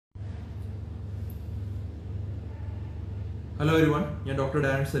Hello everyone, I am Dr.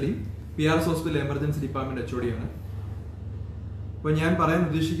 Darren Salim, PRS Hospital Emergency Department HOD. ഇപ്പോൾ ഞാൻ പറയാൻ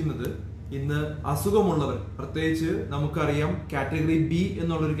ഉദ്ദേശിക്കുന്നത് ഇന്ന് അസുഖമുള്ളവർ പ്രത്യേകിച്ച് നമുക്കറിയാം കാറ്റഗറി ബി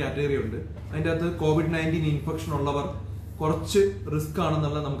എന്നുള്ളൊരു കാറ്റഗറി ഉണ്ട്. അതിൻ്റെ അകത്ത് COVID-19 ഇൻഫെക്ഷൻ ഉള്ളവർ കുറച്ച് റിസ്ക്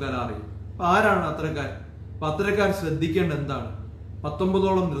ആണെന്നുള്ളത് നമുക്കെല്ലാം അറിയാം. അപ്പോൾ ആരാണ് അത്തരക്കാർ? അപ്പോൾ അത്തരക്കാർ ശ്രദ്ധിക്കേണ്ട എന്താണ്?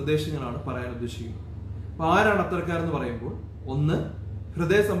 19ഓളം നിർദ്ദേശങ്ങളാണ് പറയാൻ ഉദ്ദേശിക്കുന്നത്. അപ്പോൾ ആരാണ് അത്തരക്കാരെന്ന് പറയുമ്പോൾ, ഒന്ന്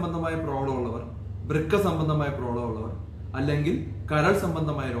ഹൃദയ സംബന്ധമായ പ്രോബ്ലം ഉള്ളവർ, വൃക്ക സംബന്ധമായ പ്രോബ്ലം ഉള്ളവർ, അല്ലെങ്കിൽ കരൾ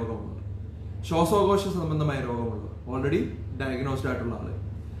സംബന്ധമായ രോഗമുള്ളവർ, ശ്വാസകോശ സംബന്ധമായ രോഗമുള്ളവർ, ഓൾറെഡി ഡയഗ്നോസ്ഡ് ആയിട്ടുള്ള ആള്,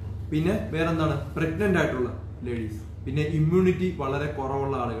 പിന്നെ വേറെന്താണ് പ്രഗ്നന്റ് ആയിട്ടുള്ള ലേഡീസ്, പിന്നെ ഇമ്മ്യൂണിറ്റി വളരെ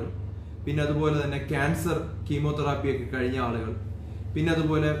കുറവുള്ള ആളുകൾ, പിന്നെ അതുപോലെ തന്നെ ക്യാൻസർ കീമോതെറാപ്പി ഒക്കെ കഴിഞ്ഞ ആളുകൾ, പിന്നെ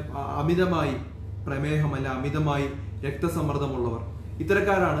അതുപോലെ അമിതമായി പ്രമേഹം അല്ല അമിതമായി രക്തസമ്മർദ്ദമുള്ളവർ,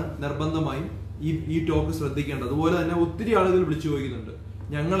 ഇത്തരക്കാരാണ് നിർബന്ധമായും ഈ ടോക്ക് ശ്രദ്ധിക്കേണ്ടത്. അതുപോലെ തന്നെ ഒത്തിരി ആളുകൾ വിളിച്ചു ചോദിക്കുന്നുണ്ട്,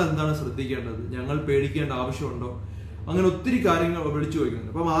 ഞങ്ങൾ എന്താണ് ശ്രദ്ധിക്കേണ്ടത്, ഞങ്ങൾ പേടിക്കേണ്ട ആവശ്യമുണ്ടോ, അങ്ങനെ ഒത്തിരി കാര്യങ്ങൾ വിളിച്ചു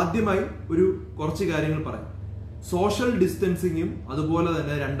ചോദിക്കുന്നുണ്ട്. അപ്പം ആദ്യമായി കുറച്ച് കാര്യങ്ങൾ പറയാം. സോഷ്യൽ ഡിസ്റ്റൻസിങ്ങും അതുപോലെ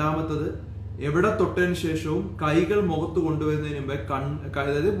തന്നെ രണ്ടാമത്തത് എവിടെ തൊട്ടതിന് ശേഷവും കൈകൾ മുഖത്ത് കൊണ്ടുവരുന്നതിന് മുമ്പ്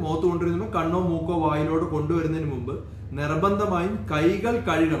അതായത് മുഖത്ത് കൊണ്ടുവരുന്ന കണ്ണോ മൂക്കോ വായിലോട്ട് കൊണ്ടുവരുന്നതിന് മുമ്പ് നിർബന്ധമായും കൈകൾ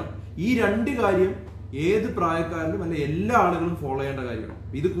കഴുകണം. ഈ രണ്ട് കാര്യം ഏത് പ്രായക്കാരിലും അല്ലെ എല്ലാ ആളുകളും ഫോളോ ചെയ്യേണ്ട കാര്യമാണ്.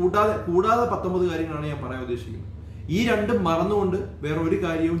 ഇത് കൂടാതെ 19 കാര്യങ്ങളാണ് ഞാൻ പറയാൻ ഉദ്ദേശിക്കുന്നത്. ഈ രണ്ടും മറന്നുകൊണ്ട് വേറെ ഒരു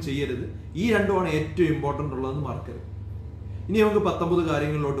കാര്യവും ചെയ്യരുത്. ഈ രണ്ടുമാണ് ഏറ്റവും ഇമ്പോർട്ടൻ്റ് ഉള്ളതെന്ന് മറക്കരുത്. ഇനി നമുക്ക് 19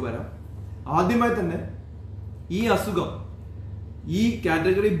 കാര്യങ്ങളിലോട്ട് വരാം. ആദ്യമായി തന്നെ ഈ അസുഖം ഈ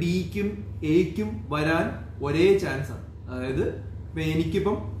കാറ്റഗറി ബിക്കും എക്കും വരാൻ ഒരേ ചാൻസ് ആണ്. അതായത്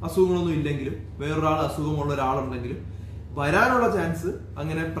എനിക്കിപ്പം അസുഖങ്ങളൊന്നും ഇല്ലെങ്കിലും വേറൊരാൾ അസുഖമുള്ള ഒരാളുണ്ടെങ്കിലും വരാനുള്ള ചാൻസ്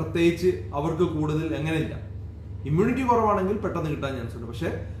അങ്ങനെ പ്രത്യേകിച്ച് അവർക്ക് കൂടുതൽ എങ്ങനെയില്ല. ഇമ്മ്യൂണിറ്റി കുറവാണെങ്കിൽ പെട്ടെന്ന് കിട്ടാൻ ചാൻസ് ഉണ്ട്. പക്ഷെ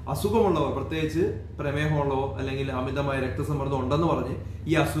അസുഖമുള്ളവർ പ്രത്യേകിച്ച് പ്രമേഹമുള്ളവോ അല്ലെങ്കിൽ അമിതമായ രക്തസമ്മർദ്ദം ഉണ്ടെന്ന് പറഞ്ഞ്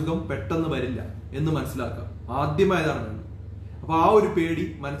ഈ അസുഖം പെട്ടെന്ന് വരില്ല എന്ന് മനസ്സിലാക്കുക. ആദ്യമായതാണ് വേണ്ടത്. അപ്പൊ ആ ഒരു പേടി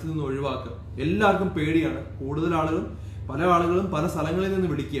മനസ്സിൽ നിന്ന് ഒഴിവാക്കുക. എല്ലാവർക്കും പേടിയാണ്. കൂടുതൽ ആളുകളും പല ആളുകളും പല സ്ഥലങ്ങളിൽ നിന്ന്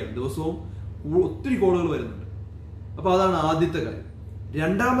വിളിക്കുകയാണ്. ദിവസവും ഒത്തിരി കോളുകൾ വരുന്നുണ്ട്. അപ്പൊ അതാണ് ആദ്യത്തെ കാര്യം.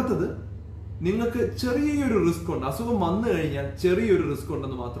 രണ്ടാമത്തത്, നിങ്ങൾക്ക് ചെറിയൊരു റിസ്ക് ഉണ്ട്. അസുഖം വന്നു കഴിഞ്ഞാൽ ചെറിയൊരു റിസ്ക്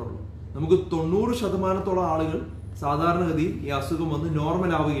ഉണ്ടെന്ന് മാത്രമേ ഉള്ളൂ. നമുക്ക് 90% ആളുകൾ സാധാരണഗതിയിൽ ഈ അസുഖം വന്ന്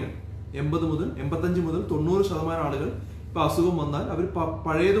നോർമൽ ആവുകയാണ്. 85 മുതൽ 90% ആളുകൾ ഇപ്പൊ അസുഖം വന്നാൽ അവർ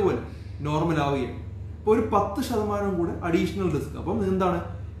പഴയതുപോലെ നോർമൽ ആവുകയാണ്. ഇപ്പൊ ഒരു 10% കൂടെ അഡീഷണൽ റിസ്ക്. അപ്പം എന്താണ്,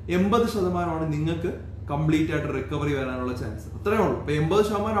 80% നിങ്ങൾക്ക് കംപ്ലീറ്റ് ആയിട്ട് റിക്കവറി വരാനുള്ള ചാൻസ്. അത്രേ ഉള്ളൂ. ഇപ്പൊ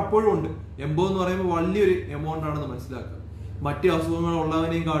 80% അപ്പോഴും ഉണ്ട്. 80 എന്ന് പറയുമ്പോൾ വലിയൊരു എമൗണ്ട് ആണെന്ന് മനസ്സിലാക്കുക. മറ്റ് അസുഖങ്ങൾ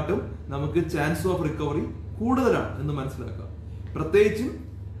ഉള്ളവനെയും കാട്ടും നമുക്ക് ചാൻസ് ഓഫ് റിക്കവറി കൂടുതലാണ് എന്ന് മനസ്സിലാക്കുക. പ്രത്യേകിച്ചും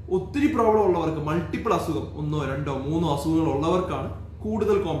ഒത്തിരി പ്രോബ്ലം ഉള്ളവർക്ക്, മൾട്ടിപ്പിൾ അസുഖം 1, 2, 3 അസുഖങ്ങൾ ഉള്ളവർക്കാണ്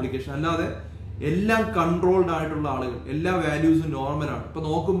കൂടുതൽ കോംപ്ലിക്കേഷൻ. അല്ലാതെ എല്ലാം കൺട്രോൾഡ് ആയിട്ടുള്ള ആളുകൾ, എല്ലാ വാല്യൂസും നോർമലാണ്. ഇപ്പൊ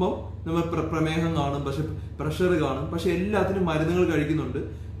നോക്കുമ്പോൾ നമ്മൾ പ്രമേഹം കാണും, പക്ഷെ പ്രഷർ കാണും, പക്ഷെ എല്ലാത്തിനും മരുന്നുകൾ കഴിക്കുന്നുണ്ട്.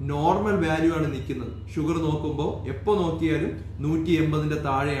 നോർമൽ വാല്യൂ ആണ് നിൽക്കുന്നത്. ഷുഗർ നോക്കുമ്പോൾ എപ്പോൾ നോക്കിയാലും 180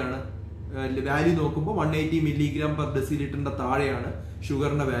 താഴെയാണ് വാല്യൂ. നോക്കുമ്പോൾ 180 mg/dL താഴെയാണ്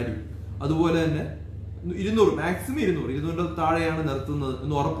ഷുഗറിന്റെ വാല്യൂ. അതുപോലെ തന്നെ 200 മാക്സിമം 200 താഴെയാണ് നിർത്തുന്നത്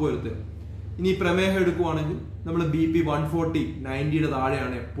എന്ന് ഉറപ്പുവരുത്തുക. ഇനി പ്രമേഹം എടുക്കുവാണെങ്കിൽ നമ്മൾ BP 140 90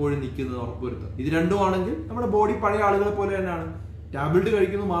 താഴെയാണ് എപ്പോഴും നിൽക്കുന്നത് ഉറപ്പുവരുത്തുക. ഇത് രണ്ടുമാണെങ്കിൽ നമ്മുടെ ബോഡി പഴയ ആളുകളെ പോലെ തന്നെയാണ്. ടാബ്ലറ്റ്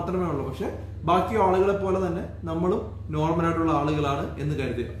കഴിക്കുന്നത് മാത്രമേ ഉള്ളൂ, പക്ഷെ ബാക്കി ആളുകളെ പോലെ തന്നെ നമ്മളും നോർമൽ ആയിട്ടുള്ള ആളുകളാണ് എന്ന്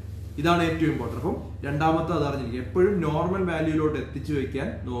കരുതുക. ഇതാണ് ഏറ്റവും ഇമ്പോർട്ടൻറ്റ്. അപ്പം രണ്ടാമത്തെ അത് അറിഞ്ഞിരിക്കുക. എപ്പോഴും നോർമൽ വാല്യൂയിലോട്ട് എത്തിച്ചു വെക്കാൻ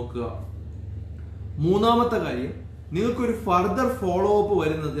നോക്കുക. മൂന്നാമത്തെ കാര്യം, നിങ്ങൾക്കൊരു ഫർദർ ഫോളോ അപ്പ്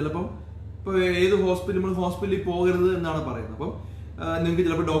വരുന്നത് ചിലപ്പം ഇപ്പൊ ഏത് ഹോസ്പിറ്റലിൽ പോകരുത് എന്നാണ് പറയുന്നത്. അപ്പം നിങ്ങൾക്ക്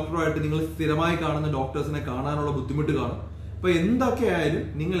ചിലപ്പോൾ ഡോക്ടറുമായിട്ട് നിങ്ങൾ സ്ഥിരമായി കാണുന്ന ഡോക്ടേഴ്സിനെ കാണാനുള്ള ബുദ്ധിമുട്ട് കാണും. അപ്പൊ എന്തൊക്കെ ആയാലും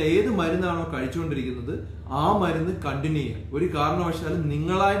നിങ്ങൾ ഏത് മരുന്നാണോ കഴിച്ചുകൊണ്ടിരിക്കുന്നത് ആ മരുന്ന് കണ്ടിന്യൂ ചെയ്യുക. ഒരു കാരണവശാലും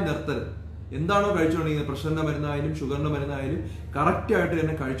നിങ്ങളായി നിർത്തരുത്. എന്താണോ കഴിച്ചുകൊണ്ടിരിക്കുന്നത്, പ്രഷറിന്റെ മരുന്നായാലും ഷുഗറിന്റെ മരുന്നായാലും കറക്റ്റ് ആയിട്ട്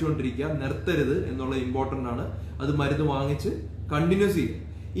തന്നെ കഴിച്ചുകൊണ്ടിരിക്കുക, നിർത്തരുത് എന്നുള്ളത് ഇമ്പോർട്ടന്റ് ആണ്. അത് മരുന്ന് വാങ്ങിച്ച് കണ്ടിന്യൂസ് ചെയ്യുക.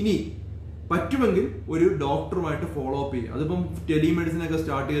 ഇനി പറ്റുമെങ്കിൽ ഒരു ഡോക്ടറുമായിട്ട് ഫോളോ അപ്പ് ചെയ്യുക. അതിപ്പം ടെലിമെഡിസിൻ ഒക്കെ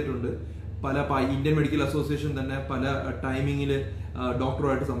സ്റ്റാർട്ട് ചെയ്തിട്ടുണ്ട്. ഇന്ത്യൻ മെഡിക്കൽ അസോസിയേഷൻ തന്നെ പല ടൈമിങ്ങിൽ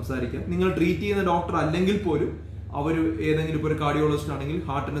ഡോക്ടറുമായിട്ട് സംസാരിക്കാം. നിങ്ങൾ ട്രീറ്റ് ചെയ്യുന്ന ഡോക്ടർ അല്ലെങ്കിൽ പോലും അവർ ഏതെങ്കിലും ഇപ്പോൾ ഒരു കാർഡിയോളജിസ്റ്റ് ആണെങ്കിൽ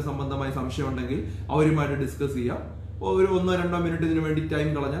ഹാർട്ടിന് സംബന്ധമായ സംശയം ഉണ്ടെങ്കിൽ അവരുമായിട്ട് ഡിസ്കസ് ചെയ്യാം. ഒരു 1-2 മിനിറ്റ് ഇതിനു വേണ്ടി ടൈം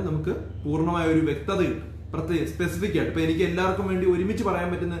കളഞ്ഞാൽ നമുക്ക് പൂർണ്ണമായ ഒരു വ്യക്തത കിട്ടും. പ്രത്യേക സ്പെസിഫിക് ആയിട്ട് ഇപ്പൊ എനിക്ക് എല്ലാവർക്കും വേണ്ടി ഒരുമിച്ച് പറയാൻ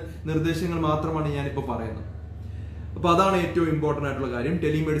പറ്റുന്ന നിർദ്ദേശങ്ങൾ മാത്രമാണ് ഞാനിപ്പോൾ പറയുന്നത്. അപ്പൊ അതാണ് ഏറ്റവും ഇമ്പോർട്ടന്റ് ആയിട്ടുള്ള കാര്യം.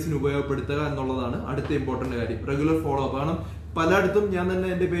 ടെലിമെഡിസിൻ ഉപയോഗപ്പെടുത്തുക എന്നുള്ളതാണ് അടുത്ത ഇമ്പോർട്ടന്റ് കാര്യം. Regular follow up. കാരണം പലയിടത്തും ഞാൻ തന്നെ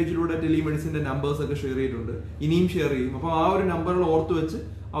എന്റെ പേജിലൂടെ ടെലിമെഡിസിന്റെ നമ്പേഴ്സ് ഒക്കെ ഷെയർ ചെയ്തിട്ടുണ്ട്, ഇനിയും ഷെയർ ചെയ്യും. അപ്പൊ ആ ഒരു നമ്പറുകൾ ഓർത്ത് വെച്ച്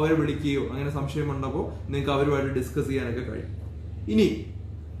അവരെ വിളിക്കുകയോ അങ്ങനെ സംശയമുണ്ടപ്പോൾ നിങ്ങൾക്ക് അവരുമായിട്ട് ഡിസ്കസ് ചെയ്യാനൊക്കെ കഴിയും. ഇനി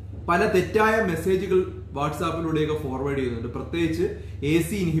പല തെറ്റായ മെസ്സേജുകൾ വാട്സാപ്പിലൂടെയൊക്കെ ഫോർവേഡ് ചെയ്യുന്നുണ്ട്. പ്രത്യേകിച്ച് AC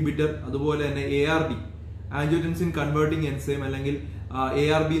ഇൻഹിബിറ്റർ, അതുപോലെ തന്നെ ARD ആൻജിയോടെൻസിൻ കൺവേർട്ടിംഗ് എൻസൈം അല്ലെങ്കിൽ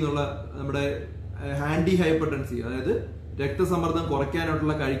ARB എന്നുള്ള നമ്മുടെ ആന്റി ഹൈപ്പർടെൻസി, അതായത് രക്തസമ്മർദ്ദം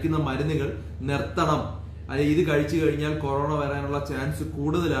കുറയ്ക്കാനായിട്ടുള്ള കഴിക്കുന്ന മരുന്നുകൾ നിർത്തണം, അല്ലെങ്കിൽ ഇത് കഴിച്ചു കഴിഞ്ഞാൽ കൊറോണ വരാനുള്ള ചാൻസ്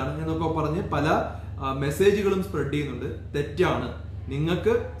കൂടുതലാണ് എന്നൊക്കെ പറഞ്ഞ് പല മെസ്സേജുകളും സ്പ്രെഡ് ചെയ്യുന്നുണ്ട്. തെറ്റാണ്.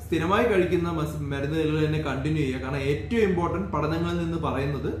 നിങ്ങൾക്ക് സ്ഥിരമായി കഴിക്കുന്ന മരുന്നുകൾ തന്നെ കണ്ടിന്യൂ ചെയ്യുക. കാരണം ഏറ്റവും ഇമ്പോർട്ടന്റ് പഠനങ്ങളിൽ നിന്ന്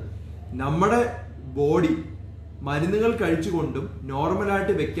പറയുന്നത് നമ്മുടെ ബോഡി മരുന്നുകൾ കഴിച്ചുകൊണ്ടും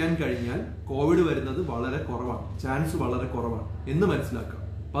നോർമലായിട്ട് വെക്കാൻ കഴിഞ്ഞാൽ കോവിഡ് വരുന്നത് വളരെ കുറവാണ്, ചാൻസ് വളരെ കുറവാണ് എന്ന് മനസ്സിലാക്കുക.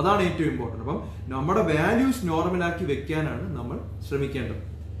 അപ്പൊ അതാണ് ഏറ്റവും ഇമ്പോർട്ടന്റ്. അപ്പം നമ്മുടെ വാല്യൂസ് നോർമലാക്കി വെക്കാനാണ് നമ്മൾ ശ്രമിക്കേണ്ടത്.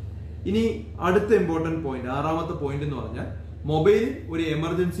 ഇനി അടുത്ത ഇമ്പോർട്ടന്റ് പോയിന്റ്, 6ാമത്തെ പോയിന്റ് എന്ന് പറഞ്ഞാൽ മൊബൈലിൽ ഒരു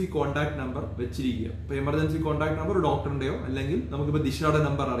എമർജൻസി കോൺടാക്ട് നമ്പർ വെച്ചിരിക്കുക. ഇപ്പൊ എമർജൻസി കോൺടാക്ട് നമ്പർ ഡോക്ടറിന്റെയോ അല്ലെങ്കിൽ നമുക്കിപ്പോ ദിശയുടെ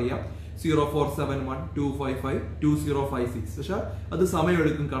നമ്പർ അറിയാം 047125520556. പക്ഷെ അത്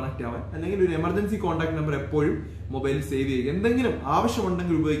സമയമെടുക്കും കണക്ട് ആവാൻ. അല്ലെങ്കിൽ ഒരു എമർജൻസി കോൺടാക്ട് നമ്പർ എപ്പോഴും മൊബൈലിൽ സേവ് ചെയ്യുക. എന്തെങ്കിലും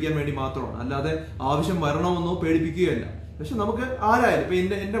ആവശ്യമുണ്ടെങ്കിൽ ഉപയോഗിക്കാൻ വേണ്ടി മാത്രമാണ്, അല്ലാതെ ആവശ്യം വരണമെന്നോ പേടിപ്പിക്കുകയല്ല. പക്ഷെ നമുക്ക് ആരായാലും ഇപ്പൊ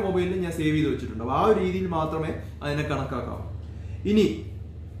എന്റെ മൊബൈലിൽ ഞാൻ സേവ് ചെയ്ത് വെച്ചിട്ടുണ്ട്. ആ ഒരു രീതിയിൽ മാത്രമേ അതിനെ കണക്കാക്കാവൂ. ഇനി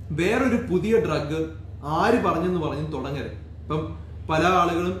വേറൊരു പുതിയ ഡ്രഗ് ആര് പറഞ്ഞെന്ന് തുടങ്ങരുത്. ഇപ്പം പല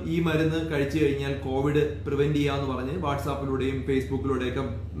ആളുകളും ഈ മരുന്ന് കഴിച്ചു കഴിഞ്ഞാൽ കോവിഡ് പ്രിവെന്റ് ചെയ്യാന്ന് പറഞ്ഞ് വാട്സാപ്പിലൂടെയും ഫേസ്ബുക്കിലൂടെയൊക്കെ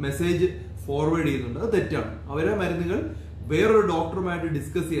മെസ്സേജ് ഫോർവേഡ് ചെയ്യുന്നുണ്ട്. അത് തെറ്റാണ്. അവരെ മരുന്നുകൾ വേറൊരു ഡോക്ടറുമായിട്ട്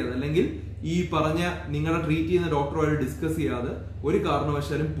ഡിസ്കസ് ചെയ്യാതെ, അല്ലെങ്കിൽ ഈ പറഞ്ഞ നിങ്ങളെ ട്രീറ്റ് ചെയ്യുന്ന ഡോക്ടറുമായിട്ട് ഡിസ്കസ് ചെയ്യാതെ ഒരു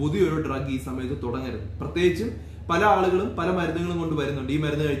കാരണവശാലും പുതിയൊരു ഡ്രഗ് ഈ സമയത്ത് തുടങ്ങരുത്. പ്രത്യേകിച്ചും പല ആളുകളും പല മരുന്നുകളും കൊണ്ട് വരുന്നുണ്ട്. ഈ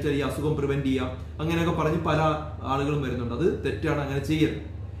മരുന്ന് കഴിച്ചാൽ ഈ അസുഖം പ്രിവെന്റ് ചെയ്യാം അങ്ങനെയൊക്കെ പറഞ്ഞ് പല ആളുകളും വരുന്നുണ്ട്. അത് തെറ്റാണ്, അങ്ങനെ ചെയ്യരുത്.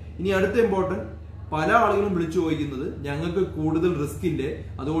 ഇനി അടുത്ത ഇമ്പോർട്ടന്റ്, പല ആളുകളും വിളിച്ചു ചോദിക്കുന്നത് ഞങ്ങൾക്ക് കൂടുതൽ റിസ്ക് ഇല്ലേ,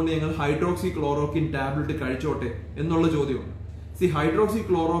 അതുകൊണ്ട് ഞങ്ങൾ ഹൈഡ്രോക്സി ക്ലോറോക്കിൻ ടാബ്ലറ്റ് കഴിച്ചോട്ടെ എന്നുള്ള ചോദ്യമാണ്. ഹൈഡ്രോക്സി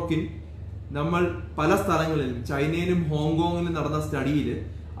ക്ലോറോക്കിൻ നമ്മൾ പല സ്ഥലങ്ങളിലും ചൈനയിലും ഹോങ്കോങ്ങിലും നടന്ന സ്റ്റഡിയിൽ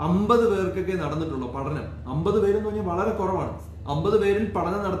 50 പേർക്കൊക്കെ നടന്നിട്ടുള്ള പഠനം, 50 പേരെന്ന് പറഞ്ഞാൽ വളരെ കുറവാണ്. 50 പേരിൽ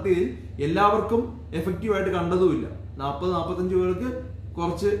പഠനം നടത്തിയതിൽ എല്ലാവർക്കും എഫക്റ്റീവായിട്ട് കണ്ടതുമില്ല. 40-45 പേർക്ക്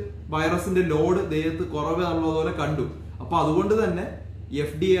കുറച്ച് വൈറസിന്റെ ലോഡ് ദേഹത്ത് കുറവുള്ളതുപോലെ കണ്ടു. അപ്പൊ അതുകൊണ്ട് തന്നെ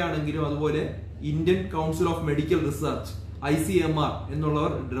FDA ആണെങ്കിലും അതുപോലെ Indian council of medical research ICMR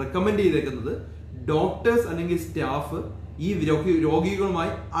എന്നുള്ളവർ recommend ചെയ്തേക്കുന്നത് ഡോക്ടേഴ്സ് അല്ലെങ്കിൽ സ്റ്റാഫ് ഈ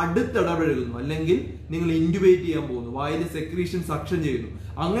രോഗികളുമായി അടുത്തിടപഴകുന്നു, അല്ലെങ്കിൽ നിങ്ങൾ ഇൻറ്റുബേറ്റ് ചെയ്യാൻ പോകുന്നു, വായിൽ സെക്രീഷൻ സക്ഷൻ ചെയ്യുന്നു,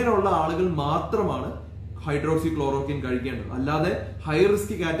 അങ്ങനെയുള്ള ആളുകൾ മാത്രമാണ് ഹൈഡ്രോക്സി ക്ലോറോക്കിൻ കഴിക്കേണ്ടത്. അല്ലാതെ ഹൈ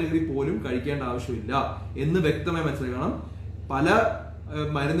റിസ്ക് കാറ്റഗറി പോലും കഴിക്കേണ്ട ആവശ്യമില്ല എന്ന് വ്യക്തമായി മനസ്സിലാക്കണം. പല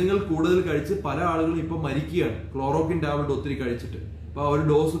മരുന്നുകൾ കൂടുതൽ കഴിച്ച് പല ആളുകളും ഇപ്പൊ മരിക്കുകയാണ് ക്ലോറോക്കിൻ ടാബ്ലറ്റ് ഒത്തിരി കഴിച്ചിട്ട്. അപ്പൊ അവർ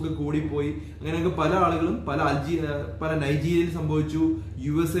ഡോസ് ഒക്കെ കൂടിപ്പോയി. അങ്ങനെയൊക്കെ പല ആളുകളും പല നൈജീരിയയിൽ സംഭവിച്ചു,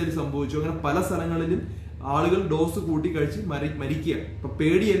 USA സംഭവിച്ചു. അങ്ങനെ പല സ്ഥലങ്ങളിലും ആളുകൾ ഡോസ് കൂട്ടി കഴിച്ച് മരിക്കുക. അപ്പൊ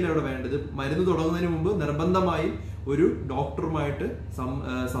പേടിയല്ല ഇവിടെ വേണ്ടത്. മരുന്ന് തുടങ്ങുന്നതിന് മുമ്പ് നിർബന്ധമായി ഒരു ഡോക്ടറുമായിട്ട്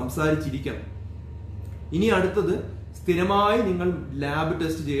സംസാരിച്ചിരിക്കണം. ഇനി അടുത്തത്, സ്ഥിരമായി നിങ്ങൾ ലാബ്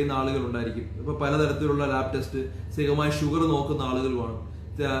ടെസ്റ്റ് ചെയ്യുന്ന ആളുകൾ ഉണ്ടായിരിക്കും. ഇപ്പൊ പലതരത്തിലുള്ള ലാബ് ടെസ്റ്റ്, സ്ഥിരമായി ഷുഗർ നോക്കുന്ന ആളുകൾ കാണും,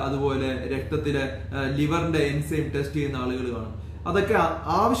 അതുപോലെ രക്തത്തിലെ ലിവറിന്റെ എൻസൈം ടെസ്റ്റ് ചെയ്യുന്ന ആളുകൾ കാണും. അതൊക്കെ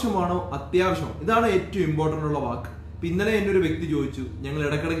ആവശ്യമാണോ, അത്യാവശ്യമാണോ? ഇതാണ് ഏറ്റവും ഇമ്പോർട്ടന്റ് ഉള്ള വാക്ക്. ഇന്നലെ എന്നെ ഒരു വ്യക്തി ചോദിച്ചു, ഞങ്ങൾ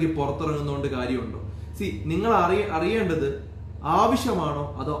ഇടക്കിടയ്ക്ക് പുറത്തിറങ്ങുന്നതുകൊണ്ട് കാര്യമുണ്ടോ? നിങ്ങൾ അറിയേണ്ടത് ആവശ്യമാണോ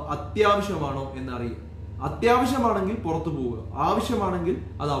അതോ അത്യാവശ്യമാണോ എന്നറിയുക. അത്യാവശ്യമാണെങ്കിൽ പുറത്തു പോവുക, ആവശ്യമാണെങ്കിൽ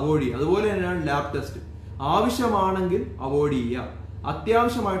അത് അവോയ്ഡ് ചെയ്യുക. അതുപോലെ തന്നെയാണ് ലാബ് ടെസ്റ്റ്. ആവശ്യമാണെങ്കിൽ അവോയ്ഡ് ചെയ്യുക.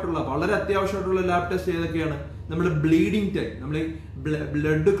 അത്യാവശ്യമായിട്ടുള്ള, വളരെ അത്യാവശ്യമായിട്ടുള്ള ലാബ് ടെസ്റ്റ് ഏതൊക്കെയാണ്? നമ്മുടെ ബ്ലീഡിംഗ് ടൈം, നമ്മൾ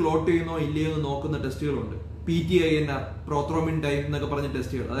ബ്ലഡ് ക്ലോട്ട് ചെയ്യുന്നോ ഇല്ലയോ എന്ന് നോക്കുന്ന ടെസ്റ്റുകളുണ്ട്. PTINR, പ്രോത്രോമിൻ ടൈം എന്നൊക്കെ പറഞ്ഞ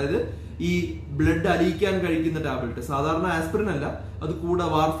ടെസ്റ്റുകൾ. അതായത് ഈ ബ്ലഡ് അലിയിക്കാൻ കഴിക്കുന്ന ടാബ്ലറ്റ്, സാധാരണ ആസ്പിരിൻ അല്ല, അത് കൂടെ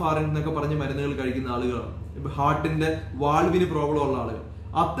വാർഫാറിൻ എന്നൊക്കെ പറഞ്ഞ് മരുന്നുകൾ കഴിക്കുന്ന ആളുകളാണ്. ഇപ്പൊ ഹാർട്ടിന്റെ വാൾവിന് പ്രോബ്ലം ഉള്ള ആളുകൾ,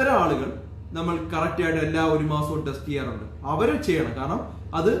 അത്തരം ആളുകൾ നമ്മൾ കറക്റ്റ് ആയിട്ട് എല്ലാ 1 മാസവും ടെസ്റ്റ് ചെയ്യാറുണ്ട്. അവരെ ചെയ്യണം. കാരണം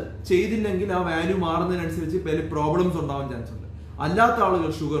അത് ചെയ്തില്ലെങ്കിൽ ആ വാല്യൂ മാറുന്നതിനനുസരിച്ച് പല പ്രോബ്ലംസ് ഉണ്ടാവാൻ ചാൻസ് ഉണ്ട്. അല്ലാത്ത ആളുകൾ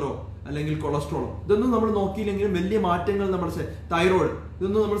ഷുഗറോ അല്ലെങ്കിൽ കൊളസ്ട്രോളോ ഇതൊന്നും നമ്മൾ നോക്കിയില്ലെങ്കിലും വലിയ മാറ്റങ്ങൾ, നമ്മുടെ തൈറോയ്ഡ്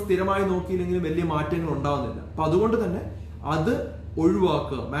ഇതൊന്നും നമ്മൾ സ്ഥിരമായി നോക്കിയില്ലെങ്കിലും വലിയ മാറ്റങ്ങൾ ഉണ്ടാവുന്നില്ല. അപ്പൊ അതുകൊണ്ട് തന്നെ അത്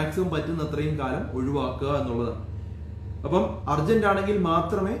ഒഴിവാക്കുക, മാക്സിമം പറ്റുന്ന അത്രയും കാലം ഒഴിവാക്കുക എന്നുള്ളതാണ്. അപ്പം അർജന്റ് ആണെങ്കിൽ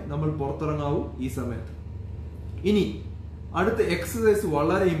മാത്രമേ നമ്മൾ പുറത്തിറങ്ങാവൂ ഈ സമയത്ത്. ഇനി അടുത്ത എക്സസൈസ്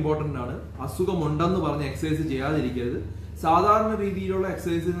വളരെ ഇമ്പോർട്ടന്റ് ആണ്. അസുഖമുണ്ടെന്ന് പറഞ്ഞ് എക്സസൈസ് ചെയ്യാതിരിക്കരുത്. സാധാരണ രീതിയിലുള്ള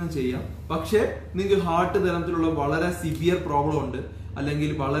എക്സസൈസ് ചെയ്യാം. പക്ഷേ നിങ്ങൾക്ക് ഹാർട്ട് തരത്തിലുള്ള വളരെ സിവിയർ പ്രോബ്ലം ഉണ്ട്, അല്ലെങ്കിൽ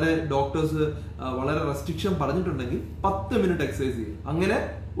വളരെ ഡോക്ടേഴ്സ് വളരെ റെസ്ട്രിക്ഷൻ പറഞ്ഞിട്ടുണ്ടെങ്കിൽ 10 മിനിറ്റ് എക്സസൈസ് ചെയ്യും. അങ്ങനെ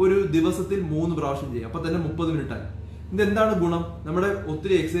ഒരു ദിവസത്തിൽ 3 പ്രാവശ്യം ചെയ്യും. അപ്പൊ തന്നെ 30 മിനിറ്റ് ആയി. ഇതെന്താണ് ഗുണം? നമ്മുടെ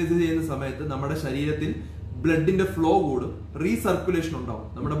ഒത്തിരി എക്സസൈസ് ചെയ്യുന്ന സമയത്ത് നമ്മുടെ ശരീരത്തിൽ ബ്ലഡിന്റെ ഫ്ലോ കൂടും, റീസർക്കുലേഷൻ ഉണ്ടാവും.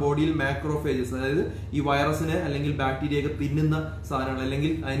 നമ്മുടെ ബോഡിയിൽ മാക്രോഫേജസ്, അതായത് ഈ വൈറസിനെ അല്ലെങ്കിൽ ബാക്ടീരിയയൊക്കെ തിന്നുന്ന സാധനങ്ങൾ,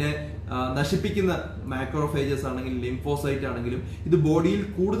 അല്ലെങ്കിൽ അതിനെ നശിപ്പിക്കുന്ന മാക്രോഫേജസ് ആണെങ്കിലും ലിംഫോസൈറ്റ് ആണെങ്കിലും, ഇത് ബോഡിയിൽ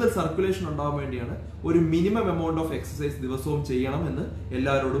കൂടുതൽ സർക്കുലേഷൻ ഉണ്ടാവാൻ വേണ്ടിയാണ് ഒരു മിനിമം എമൗണ്ട് ഓഫ് എക്സസൈസ് ദിവസവും ചെയ്യണം എന്ന്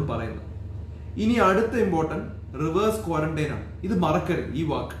എല്ലാവരോടും പറയുന്നത്. ഇനി അടുത്ത ഇമ്പോർട്ടന്റ് റിവേഴ്സ് ക്വാറന്റൈൻ ആണ്. ഇത് മറക്കരുത് ഈ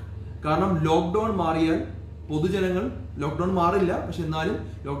വാക്ക്. കാരണം ലോക്ക്ഡൌൺ മാറിയാൽ പൊതുജനങ്ങൾ, ലോക്ക്ഡൌൺ മാറില്ല പക്ഷെ എന്നാലും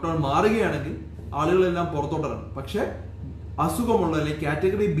ലോക്ക്ഡൌൺ മാറുകയാണെങ്കിൽ ആളുകളെല്ലാം പുറത്തോട്ടിറങ്ങും. പക്ഷെ അസുഖമുള്ള അല്ലെങ്കിൽ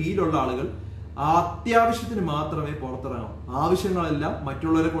കാറ്റഗറി ബിയിലുള്ള ആളുകൾ അത്യാവശ്യത്തിന് മാത്രമേ പുറത്തിറങ്ങാം. ആവശ്യങ്ങളെല്ലാം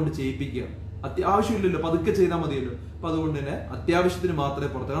മറ്റുള്ളവരെ കൊണ്ട് ചെയ്യിപ്പിക്കുക. ആവശ്യമില്ലല്ലോ, പതുക്കെ ചെയ്താൽ മതിയല്ലോ. അപ്പൊ അതുകൊണ്ട് തന്നെ അത്യാവശ്യത്തിന് മാത്രമേ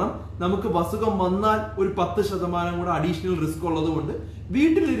പുറത്തിറങ്ങണം. നമുക്ക് അസുഖം വന്നാൽ ഒരു 10% കൂടെ അഡീഷണൽ റിസ്ക് ഉള്ളത് കൊണ്ട്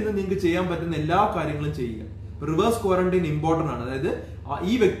വീട്ടിലിരുന്ന് നിങ്ങൾക്ക് ചെയ്യാൻ പറ്റുന്ന എല്ലാ കാര്യങ്ങളും ചെയ്യുക. റിവേഴ്സ് ക്വാറന്റൈൻ ഇമ്പോർട്ടന്റ് ആണ്. അതായത്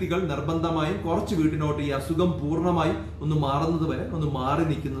ഈ വ്യക്തികൾ നിർബന്ധമായും കുറച്ച് വീട്ടിനോട്ട് ഈ അസുഖം പൂർണ്ണമായി ഒന്ന് മാറുന്നത് വരെ ഒന്ന് മാറി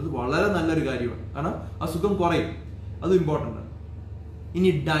നിൽക്കുന്നത് വളരെ നല്ലൊരു കാര്യമാണ്. കാരണം അസുഖം കുറയും, അത് ഇമ്പോർട്ടന്റ് ആണ്. ഇനി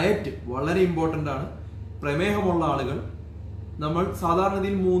ഡയറ്റ് വളരെ ഇമ്പോർട്ടന്റ് ആണ്. പ്രമേഹമുള്ള ആളുകൾ നമ്മൾ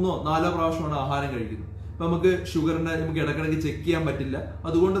സാധാരണയിൽ 3-4 പ്രാവശ്യമാണ് ആഹാരം കഴിക്കുന്നത്. അപ്പൊ നമുക്ക് ഷുഗറിന്റെ നമുക്ക് ഇടയ്ക്കിടയ്ക്ക് ചെക്ക് ചെയ്യാൻ പറ്റില്ല.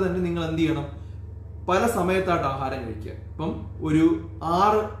 അതുകൊണ്ട് തന്നെ നിങ്ങൾ എന്ത് ചെയ്യണം, പല സമയത്തായിട്ട് ആഹാരം കഴിക്കുക. ഇപ്പം ഒരു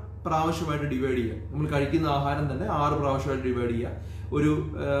 6 പ്രാവശ്യമായിട്ട് ഡിവൈഡ് ചെയ്യുക. നമ്മൾ കഴിക്കുന്ന ആഹാരം തന്നെ 6 പ്രാവശ്യമായിട്ട് ഡിവൈഡ് ചെയ്യുക. ഒരു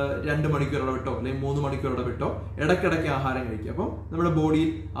 2 മണിക്കൂർ ഇടവിട്ടോ അല്ലെങ്കിൽ 3 മണിക്കൂർ ഇടവിട്ടോ ഇടയ്ക്കിടയ്ക്ക് ആഹാരം കഴിക്കുക. അപ്പം നമ്മുടെ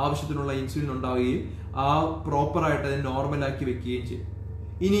ബോഡിയിൽ ആവശ്യത്തിനുള്ള ഇൻസുലിൻ ഉണ്ടാവുകയും ആ പ്രോപ്പറായിട്ട് അതിനെ നോർമലാക്കി വെക്കുകയും ചെയ്യും.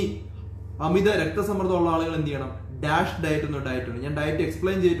 ഇനി അമിത രക്തസമ്മർദ്ദമുള്ള ആളുകൾ എന്ത് ചെയ്യണം, ഡാഷ് ഡയറ്റ് എന്ന ഡയറ്റ് ഉണ്ട്. ഞാൻ ഡയറ്റ്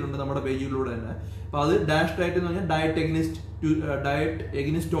എക്സ്പ്ലെയിൻ ചെയ്തിട്ടുണ്ട് നമ്മുടെ പേജിലൂടെ തന്നെ. അപ്പൊ അത് ഡാഷ് ഡയറ്റ് എന്ന് പറഞ്ഞാൽ diet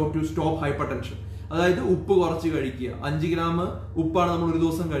എഗ്നിസ്റ്റ് to stop hyper tension. അതായത് ഉപ്പ് കുറച്ച് കഴിക്കുക. 5 ഗ്രാം ഉപ്പാണ് നമ്മൾ ഒരു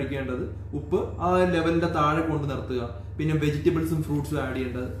ദിവസം കഴിക്കേണ്ടത്. ഉപ്പ് ആ ലെവലിന്റെ താഴെ കൊണ്ട് നിർത്തുക. പിന്നെ വെജിറ്റബിൾസും ഫ്രൂട്ട്സും ആഡ്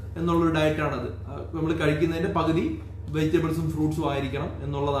ചെയ്യേണ്ടത് എന്നുള്ളൊരു ഡയറ്റാണത്. നമ്മൾ കഴിക്കുന്നതിന്റെ പകുതി വെജിറ്റബിൾസും ഫ്രൂട്ട്സും ആയിരിക്കണം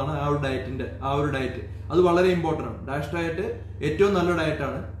എന്നുള്ളതാണ് ആ ഒരു ഡയറ്റ്. അത് വളരെ ഇമ്പോർട്ടന്റ് ആണ്. ഡാഷ് ഡയറ്റ് ഏറ്റവും നല്ല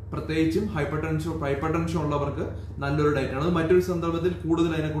ഡയറ്റാണ്. പ്രത്യേകിച്ചും ഹൈപ്പർ ടെൻഷൻ ഉള്ളവർക്ക് നല്ലൊരു ഡയറ്റാണ്. അത് മറ്റൊരു സന്ദർഭത്തിൽ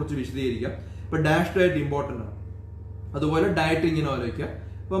കൂടുതൽ അതിനെക്കുറിച്ച് വിശദീകരിക്കാം. ഇപ്പൊ ഡാഷ് ഡയറ്റ് ഇമ്പോർട്ടന്റ് ആണ്. അതുപോലെ ഡയറ്റ് ഇങ്ങനെ ആലോചിക്കുക.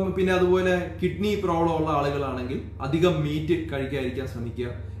 അപ്പം പിന്നെ അതുപോലെ കിഡ്നി പ്രോബ്ലം ഉള്ള ആളുകളാണെങ്കിൽ അധികം മീറ്റ് കഴിക്കാതിരിക്കാൻ ശ്രമിക്കുക.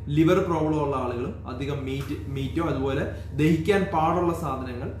 ലിവർ പ്രോബ്ലം ഉള്ള ആളുകളും അധികം മീറ്റോ അതുപോലെ ദഹിക്കാൻ പാടുള്ള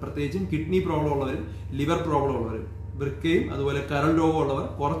സാധനങ്ങൾ, പ്രത്യേകിച്ചും കിഡ്നി പ്രോബ്ലം ഉള്ളവരും ലിവർ പ്രോബ്ലം ഉള്ളവരും വൃക്കയും അതുപോലെ കരൾ രോഗമുള്ളവർ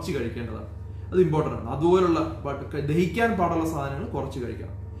കുറച്ച് കഴിക്കേണ്ടതാണ്. അത് ഇമ്പോർട്ടൻ്റ് ആണ്. അതുപോലുള്ള ദഹിക്കാൻ പാടുള്ള സാധനങ്ങൾ കുറച്ച്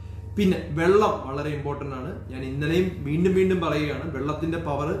കഴിക്കണം. പിന്നെ വെള്ളം വളരെ ഇമ്പോർട്ടൻ്റ് ആണ്. ഞാൻ ഇന്നലെയും വീണ്ടും പറയുകയാണ്, വെള്ളത്തിന്റെ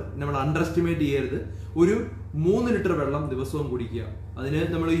പവർ നമ്മൾ അണ്ടർ എസ്റ്റിമേറ്റ് ചെയ്യരുത്. ഒരു 3 ലിറ്റർ വെള്ളം ദിവസവും കുടിക്കുക. അതിന്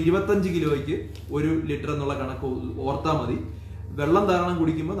നമ്മൾ 25 കിലോയ്ക്ക് 1 ലിറ്റർ എന്നുള്ള കണക്ക് ഓർത്താൽ മതി. വെള്ളം ധാരാളം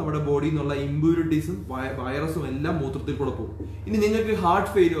കുടിക്കുമ്പോൾ നമ്മുടെ ബോഡിയിൽ നിന്നുള്ള ഇമ്പ്യൂരിറ്റീസും വൈറസും എല്ലാം മൂത്രത്തിൽ കൂടെ പോകും. ഇനി നിങ്ങൾക്ക്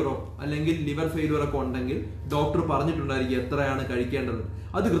ഹാർട്ട് ഫെയിലിയറോ അല്ലെങ്കിൽ ലിവർ ഫെയിലിയറോ ഒക്കെ ഉണ്ടെങ്കിൽ ഡോക്ടർ പറഞ്ഞിട്ടുണ്ടായിരിക്കും എത്രയാണ് കഴിക്കേണ്ടത്.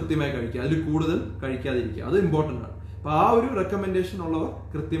 അത് കൃത്യമായി കഴിക്കുക. അതിൽ കൂടുതൽ കഴിക്കാതിരിക്കുക. അത് ഇമ്പോർട്ടൻ്റ് ആണ്. അപ്പൊ ആ ഒരു റെക്കമെൻഡേഷൻ ഉള്ളവർ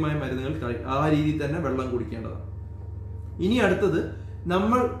കൃത്യമായ മരുന്നുകൾ ആ രീതിയിൽ തന്നെ വെള്ളം കുടിക്കേണ്ടതാണ്. ഇനി അടുത്തത്,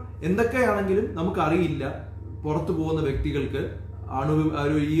 നമ്മൾ എന്തൊക്കെയാണെങ്കിലും നമുക്കറിയില്ല, പുറത്തു പോകുന്ന വ്യക്തികൾക്ക്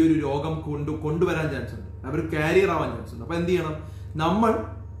ഈ ഒരു രോഗം കൊണ്ടുവരാൻ ചാൻസ് ഉണ്ട്. അവർ കാരിയർ ആവാൻ ചാൻസ് ഉണ്ട്. അപ്പൊ എന്ത് ചെയ്യണം, നമ്മൾ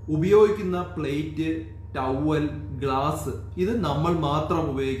ഉപയോഗിക്കുന്ന പ്ലേറ്റ്, ടവൽ, ഗ്ലാസ് ഇത് നമ്മൾ മാത്രം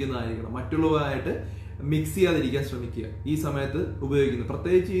ഉപയോഗിക്കുന്നതായിരിക്കണം. മറ്റുള്ളവരായിട്ട് മിക്സ് ചെയ്യാതിരിക്കാൻ ശ്രമിക്കുക. ഈ സമയത്ത് ഉപയോഗിക്കുന്നത്,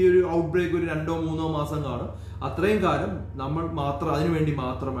 പ്രത്യേകിച്ച് ഈ ഒരു ഔട്ട് ബ്രേക്ക് ഒരു 2-3 മാസം കാണും. അത്രയും കാലം നമ്മൾ മാത്രം അതിനുവേണ്ടി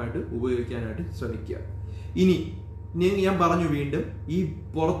മാത്രമായിട്ട് ഉപയോഗിക്കാനായിട്ട് ശ്രമിക്കുക. ഇനി ഞാൻ പറഞ്ഞു വീണ്ടും, ഈ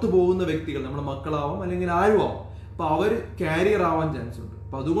പുറത്തു പോകുന്ന വ്യക്തികൾ നമ്മുടെ മക്കളാവാം അല്ലെങ്കിൽ ആരും ആവാം. അപ്പൊ അവർ കാരിയർ ആവാൻ ചാൻസ് ഉണ്ട്.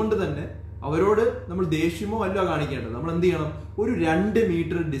 അപ്പൊ അതുകൊണ്ട് തന്നെ അവരോട് നമ്മൾ ദേഷ്യമോ അല്ല കാണിക്കേണ്ടത്. നമ്മൾ എന്ത് ചെയ്യണം, ഒരു 2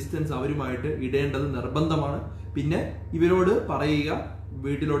 മീറ്റർ ഡിസ്റ്റൻസ് അവരുമായിട്ട് ഇടേണ്ടത് നിർബന്ധമാണ്. പിന്നെ ഇവരോട് പറയുക,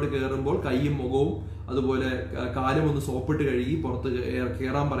 വീട്ടിലോട്ട് കയറുമ്പോൾ കൈയും മുഖവും അതുപോലെ കാലും ഒന്ന് സോപ്പിട്ട് കഴുകി പുറത്ത്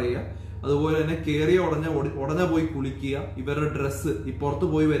കയറാൻ പറയുക. അതുപോലെ തന്നെ കയറിയ ഉടനെ പോയി കുളിക്കുക. ഇവരുടെ ഡ്രസ്സ്, ഈ പുറത്ത്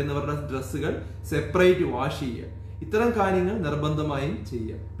പോയി വരുന്നവരുടെ ഡ്രസ്സുകൾ സെപ്പറേറ്റ് വാഷ് ചെയ്യുക. ഇത്തരം കാര്യങ്ങൾ നിർബന്ധമായും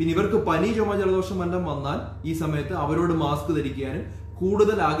ചെയ്യുക. പിന്നെ ഇവർക്ക് പനി, ചുമ, ജലദോഷം എല്ലാം വന്നാൽ ഈ സമയത്ത് അവരോട് മാസ്ക് ധരിക്കാനും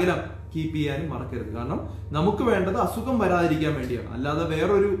കൂടുതൽ അകലം കീപ്പ് ചെയ്യാനും മറക്കരുത്. കാരണം നമുക്ക് വേണ്ടത് അസുഖം വരാതിരിക്കാൻ വേണ്ടിയാണ്, അല്ലാതെ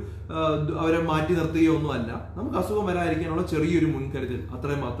വേറൊരു അവരെ മാറ്റി നിർത്തുകയോ ഒന്നും അല്ല. നമുക്ക് അസുഖം വരാതിരിക്കാനുള്ള ചെറിയൊരു മുൻകരുതൽ,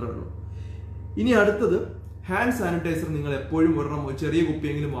 അത്രയും മാത്രമേ ഉള്ളൂ. ഇനി അടുത്തത്, ഹാൻഡ് സാനിറ്റൈസർ നിങ്ങൾ എപ്പോഴും ഒരെണ്ണം ചെറിയ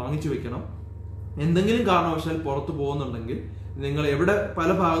കുപ്പിയെങ്കിലും വാങ്ങിച്ചു വെക്കണം. എന്തെങ്കിലും കാരണവശാൽ പുറത്തു പോകുന്നുണ്ടെങ്കിൽ നിങ്ങൾ പല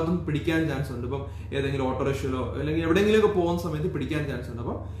ഭാഗത്തും പിടിക്കാൻ ചാൻസ് ഉണ്ട്. ഇപ്പം ഏതെങ്കിലും ഓട്ടോറിക്ഷയിലോ അല്ലെങ്കിൽ എവിടെയെങ്കിലുമൊക്കെ പോകുന്ന സമയത്ത് പിടിക്കാൻ ചാൻസ് ഉണ്ട്.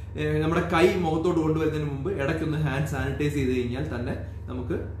 അപ്പം നമ്മുടെ കൈ മുഖത്തോട്ട് കൊണ്ടുവരുന്നതിന് മുമ്പ് ഇടയ്ക്കൊന്ന് ഹാൻഡ് സാനിറ്റൈസ് ചെയ്ത് കഴിഞ്ഞാൽ തന്നെ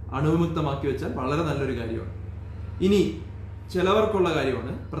നമുക്ക് അണുവിമുക്തമാക്കി വെച്ചാൽ വളരെ നല്ലൊരു കാര്യമാണ്. ഇനി ചിലവർക്കുള്ള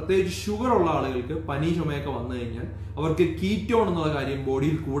കാര്യമാണ്, പ്രത്യേകിച്ച് ഷുഗർ ഉള്ള ആളുകൾക്ക് പനി, ചുമയൊക്കെ വന്നു കഴിഞ്ഞാൽ അവർക്ക് കീറ്റോൺ എന്നുള്ള കാര്യം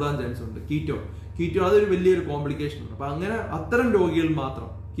ബോഡിയിൽ കൂടാൻ ചാൻസ് ഉണ്ട്. കീറ്റോൺ അതൊരു വലിയൊരു കോംപ്ലിക്കേഷൻ ഉണ്ട്. അപ്പൊ അങ്ങനെ അത്തരം രോഗികൾ മാത്രം,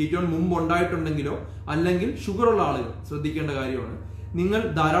 കീറ്റോൺ മുമ്പ് ഉണ്ടായിട്ടുണ്ടെങ്കിലോ അല്ലെങ്കിൽ ഷുഗർ ഉള്ള ആളുകൾ ശ്രദ്ധിക്കേണ്ട കാര്യമാണ്. നിങ്ങൾ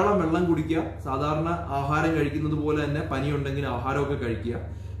ധാരാളം വെള്ളം കുടിക്കുക. സാധാരണ ആഹാരം കഴിക്കുന്നത് പോലെ തന്നെ പനി ഉണ്ടെങ്കിൽ ആഹാരമൊക്കെ കഴിക്കുക.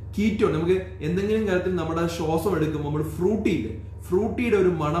 കീറ്റോൺ നമുക്ക് എന്തെങ്കിലും കാര്യത്തിൽ നമ്മുടെ ശ്വാസം എടുക്കുമ്പോൾ നമ്മൾ ഫ്രൂട്ടിയുടെ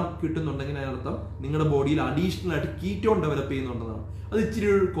ഒരു മണം കിട്ടുന്നുണ്ടെങ്കിൽ അതിനർത്ഥം നിങ്ങളുടെ ബോഡിയിൽ അഡീഷണൽ ആയിട്ട് കീറ്റോൺ ഡെവലപ്പ് ചെയ്യുന്നുണ്ടെന്നാണ്. അത് ഇച്ചിരി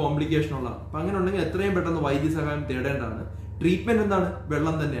ഒരു കോംപ്ലിക്കേഷൻ ഉള്ളതാണ്. അപ്പൊ അങ്ങനെ ഉണ്ടെങ്കിൽ എത്രയും പെട്ടെന്ന് വൈദ്യസഹായം തേടേണ്ടതാണ്. ട്രീറ്റ്മെന്റ് എന്താണ്?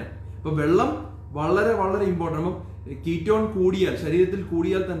 വെള്ളം തന്നെയാണ്. അപ്പൊ വെള്ളം വളരെ വളരെ ഇമ്പോർട്ടൻ്റ്. അപ്പം കീറ്റോൺ കൂടിയാൽ, ശരീരത്തിൽ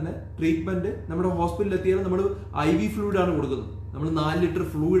കൂടിയാൽ തന്നെ ട്രീറ്റ്മെന്റ് നമ്മുടെ ഹോസ്പിറ്റലിൽ എത്തിയാൽ നമ്മൾ IV ഫ്ലൂയിഡ് ആണ് കൊടുക്കുന്നത്. നമ്മൾ 4 ലിറ്റർ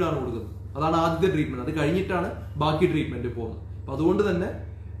ഫ്ലൂയിഡ് ആണ് കൊടുക്കുന്നത്. അതാണ് ആദ്യത്തെ ട്രീറ്റ്മെന്റ്. അത് കഴിഞ്ഞിട്ടാണ് ബാക്കി ട്രീറ്റ്മെന്റ് പോകുന്നത്. അപ്പൊ അതുകൊണ്ട് തന്നെ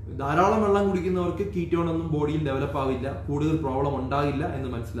ധാരാളം വെള്ളം കുടിക്കുന്നവർക്ക് കീറ്റോൺ ഒന്നും ബോഡിയിൽ ഡെവലപ്പ് ആവില്ല, കൂടുതൽ പ്രോബ്ലം ഉണ്ടാകില്ല എന്ന്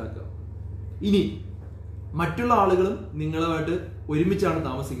മനസ്സിലാക്കുക. ഇനി മറ്റുള്ള ആളുകളും നിങ്ങളുമായിട്ട് ഒരുമിച്ചാണ്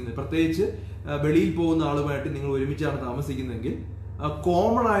താമസിക്കുന്നത്, പ്രത്യേകിച്ച് വെളിയിൽ പോകുന്ന ആളുമായിട്ട് നിങ്ങൾ ഒരുമിച്ചാണ് താമസിക്കുന്നതെങ്കിൽ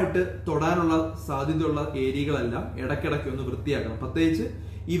കോമൺ ആയിട്ട് തൊടാനുള്ള സാധ്യതയുള്ള ഏരിയകളെല്ലാം ഇടയ്ക്കിടയ്ക്ക് ഒന്ന് വൃത്തിയാക്കണം. പ്രത്യേകിച്ച്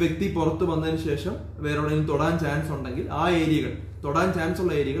ഈ വ്യക്തി പുറത്ത് വന്നതിന് ശേഷം വേറെ എവിടെയെങ്കിലും തൊടാൻ ചാൻസ് ഉണ്ടെങ്കിൽ ആ ഏരിയകൾ, തൊടാൻ ചാൻസ്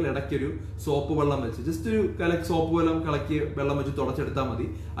ഉള്ള ഏരിയകൾ ഇടയ്ക്കൊരു സോപ്പ് വെള്ളം വെച്ച്, ജസ്റ്റ് ഒരു സോപ്പ് കലക്കി വെള്ളം വെച്ച് തുടച്ചെടുത്താൽ മതി.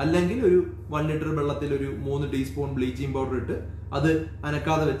 അല്ലെങ്കിൽ ഒരു 1 ലിറ്റർ വെള്ളത്തിൽ ഒരു 3 ടീസ്പൂൺ ബ്ലീച്ചിങ് പൗഡർ ഇട്ട് അത്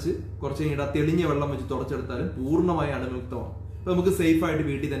അനക്കാതെ വെച്ച് കുറച്ച് കഴിഞ്ഞിട്ട് തെളിഞ്ഞ വെള്ളം വെച്ച് തുടച്ചെടുത്താലും പൂർണ്ണമായി അണുമുക്തമാണ്. അപ്പൊ നമുക്ക് സേഫ് ആയിട്ട്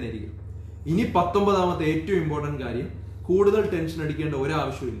വീട്ടിൽ തന്നെ ഇരിക്കും. ഇനി 19ാമത്തെ ഏറ്റവും ഇമ്പോർട്ടന്റ് കാര്യം, കൂടുതൽ ടെൻഷൻ അടിക്കേണ്ട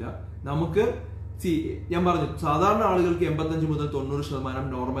ഒരാവശ്യമില്ല. നമുക്ക് ഞാൻ പറഞ്ഞു, സാധാരണ ആളുകൾക്ക് 85 മുതൽ 90%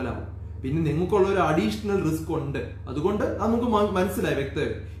 നോർമൽ ആവും. പിന്നെ നിങ്ങൾക്കുള്ള ഒരു അഡീഷണൽ റിസ്ക് ഉണ്ട്. അതുകൊണ്ട് നമുക്ക് മനസ്സിലായി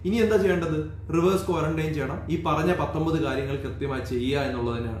വ്യക്തമായി. ഇനി എന്താ ചെയ്യേണ്ടത്? റിവേഴ്സ് ക്വാറന്റൈൻ ചെയ്യണം. ഈ പറഞ്ഞ 19 കാര്യങ്ങൾ കൃത്യമായി ചെയ്യുക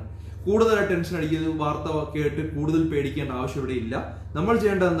എന്നുള്ളത് തന്നെയാണ്. കൂടുതലായി ടെൻഷൻ അടിക്കുന്നത്, വാർത്ത കേട്ട് കൂടുതൽ പേടിക്കേണ്ട ആവശ്യം ഇവിടെ ഇല്ല. നമ്മൾ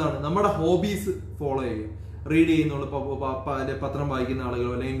ചെയ്യേണ്ടത് എന്താണ്? നമ്മുടെ ഹോബീസ് ഫോളോ ചെയ്യുക. റീഡ് ചെയ്യുന്നുള്ള പത്രം വായിക്കുന്ന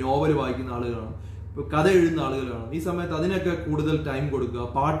ആളുകളോ അല്ലെങ്കിൽ നോവൽ വായിക്കുന്ന ആളുകളാണ്, കഥ എഴുതുന്ന ആളുകളാണ്. ഈ സമയത്ത് അതിനൊക്കെ കൂടുതൽ ടൈം കൊടുക്കുക.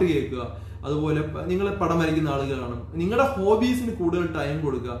 പാട്ട് കേൾക്കുക. അതുപോലെ നിങ്ങൾ പടം വരയ്ക്കുന്ന ആളുകളാണ്, നിങ്ങളുടെ ഹോബീസിന് കൂടുതൽ ടൈം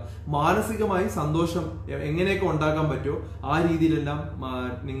കൊടുക്കുക. മാനസികമായി സന്തോഷം എങ്ങനെയൊക്കെ ഉണ്ടാക്കാൻ പറ്റുമോ ആ രീതിയിലെല്ലാം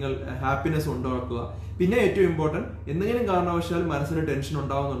നിങ്ങൾ ഹാപ്പിനെസ് ഉണ്ടാക്കുക. പിന്നെ ഏറ്റവും ഇമ്പോർട്ടൻറ്റ്, എന്തെങ്കിലും കാരണവശാൽ മനസ്സിന് ടെൻഷൻ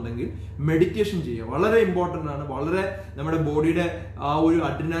ഉണ്ടാവുന്നുണ്ടെങ്കിൽ മെഡിറ്റേഷൻ ചെയ്യുക. വളരെ ഇമ്പോർട്ടൻ്റ് ആണ്. വളരെ നമ്മുടെ ബോഡിയുടെ ആ ഒരു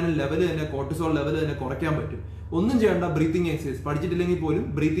അഡ്രിനാലിൻ ലെവൽ തന്നെ, കോർട്ടിസോൾ ലെവൽ തന്നെ കുറയ്ക്കാൻ പറ്റും. ഒന്നും ചെയ്യേണ്ട, ബ്രീത്തിങ് എക്സസൈസ്. പഠിച്ചിട്ടില്ലെങ്കിൽ പോലും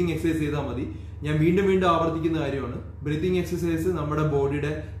ബ്രീത്തിങ് എക്സസൈസ് ചെയ്താൽ മതി. ഞാൻ വീണ്ടും വീണ്ടും ആവർത്തിക്കുന്ന കാര്യമാണ്, ബ്രീത്തിങ് എക്സസൈസ് നമ്മുടെ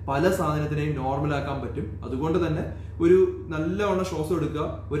ബോഡിയുടെ പല സാധനത്തിനെയും നോർമൽ ആക്കാൻ പറ്റും. അതുകൊണ്ട് തന്നെ ഒരു നല്ലവണ്ണം ശ്വാസം എടുക്കുക,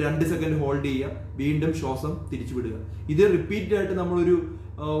 ഒരു 2 സെക്കൻഡ് ഹോൾഡ് ചെയ്യുക, വീണ്ടും ശ്വാസം തിരിച്ചു വിടുക. ഇത് റിപ്പീറ്റ് ആയിട്ട് നമ്മളൊരു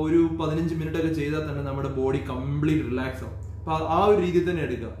 15 മിനിറ്റ് ഒക്കെ ചെയ്താൽ തന്നെ നമ്മുടെ ബോഡി കംപ്ലീറ്റ് റിലാക്സ് ആവും. അപ്പൊ ആ ഒരു രീതിയിൽ തന്നെ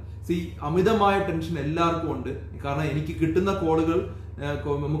എടുക്കുക. അമിതമായ ടെൻഷൻ എല്ലാവർക്കും ഉണ്ട്. കാരണം എനിക്ക് കിട്ടുന്ന കോളുകൾ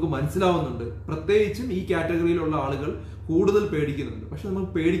നമുക്ക് മനസ്സിലാവുന്നുണ്ട്. പ്രത്യേകിച്ചും ഈ കാറ്റഗറിയിലുള്ള ആളുകൾ കൂടുതൽ പേടിക്കുന്നുണ്ട്. പക്ഷെ നമുക്ക്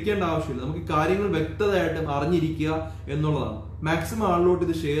പേടിക്കേണ്ട ആവശ്യമില്ല. നമുക്ക് കാര്യങ്ങൾ വ്യക്തതയായിട്ട് അറിഞ്ഞിരിക്കുക എന്നുള്ളതാണ്. മാക്സിമം ആളിലോട്ട്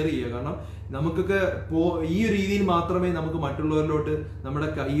ഇത് ഷെയർ ചെയ്യുക. കാരണം നമുക്കൊക്കെ ഈ ഒരു രീതിയിൽ മാത്രമേ നമുക്ക് മറ്റുള്ളവരിലോട്ട് നമ്മുടെ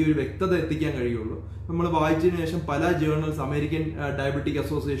ഈ ഒരു വ്യക്തത എത്തിക്കാൻ കഴിയുള്ളൂ. നമ്മൾ വായിച്ചതിന് ശേഷം പല ജേർണൽസ്, അമേരിക്കൻ ഡയബറ്റിക്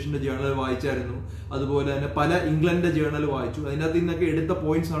അസോസിയേഷന്റെ ജേർണൽ വായിച്ചായിരുന്നു. അതുപോലെ തന്നെ പല ഇംഗ്ലണ്ടിന്റെ ജേർണൽ വായിച്ചു. അതിനകത്ത് നിന്നൊക്കെ എടുത്ത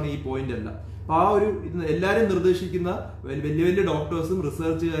പോയിന്റ്സ് ആണ് ഈ പോയിന്റ് എല്ലാം. അപ്പൊ ആ ഒരു എല്ലാവരും നിർദ്ദേശിക്കുന്ന വലിയ വലിയ ഡോക്ടേഴ്സും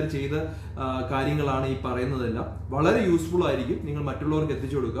റിസർച്ചുകാർ ചെയ്ത കാര്യങ്ങളാണ് ഈ പറയുന്നതെല്ലാം. വളരെ യൂസ്ഫുൾ ആയിരിക്കും. നിങ്ങൾ മറ്റുള്ളവർക്ക്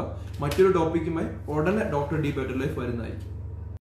എത്തിച്ചു കൊടുക്കുക. മറ്റൊരു ടോപ്പിക്കുമായി ഉടനെ ഡോക്ടർ ഡി ബെറ്റർ ലൈഫ് വരുന്നതായിരിക്കും.